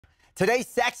Today,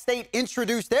 Sac State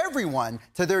introduced everyone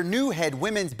to their new head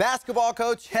women's basketball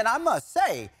coach, and I must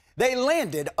say, they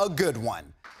landed a good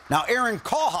one. Now,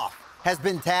 Kallhoff has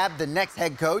been tabbed the next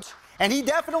head coach, and he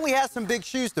definitely has some big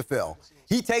shoes to fill.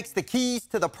 He takes the keys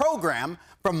to the program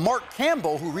from Mark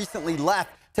Campbell, who recently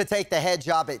left to take the head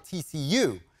job at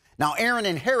TCU. Now, Aaron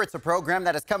inherits a program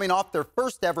that is coming off their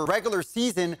first ever regular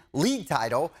season league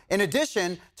title, in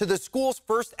addition to the school's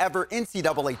first ever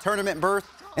NCAA tournament berth.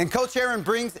 And Coach Aaron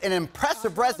brings an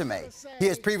impressive resume. He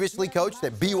has previously coached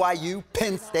at BYU,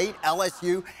 Penn State,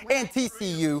 LSU, and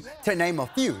TCU, to name a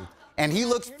few. And he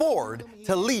looks forward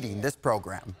to leading this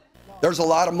program. There's a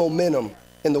lot of momentum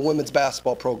in the women's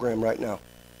basketball program right now.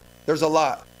 There's a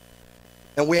lot,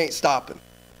 and we ain't stopping.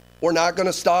 We're not going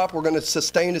to stop. We're going to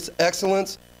sustain its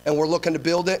excellence, and we're looking to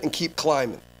build it and keep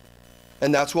climbing.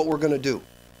 And that's what we're going to do.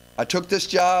 I took this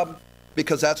job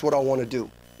because that's what I want to do.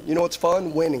 You know what's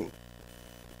fun? Winning.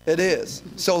 It is.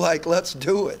 So, let's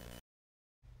do it.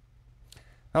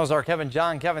 That was our Kevin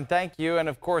John. Kevin, thank you. And,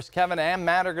 of course, Kevin and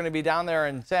Matt are going to be down there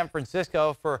in San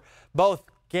Francisco for both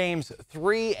games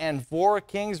 3 and 4,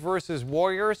 Kings versus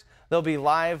Warriors. They'll be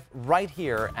live right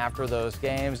here after those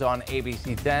games on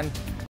ABC 10.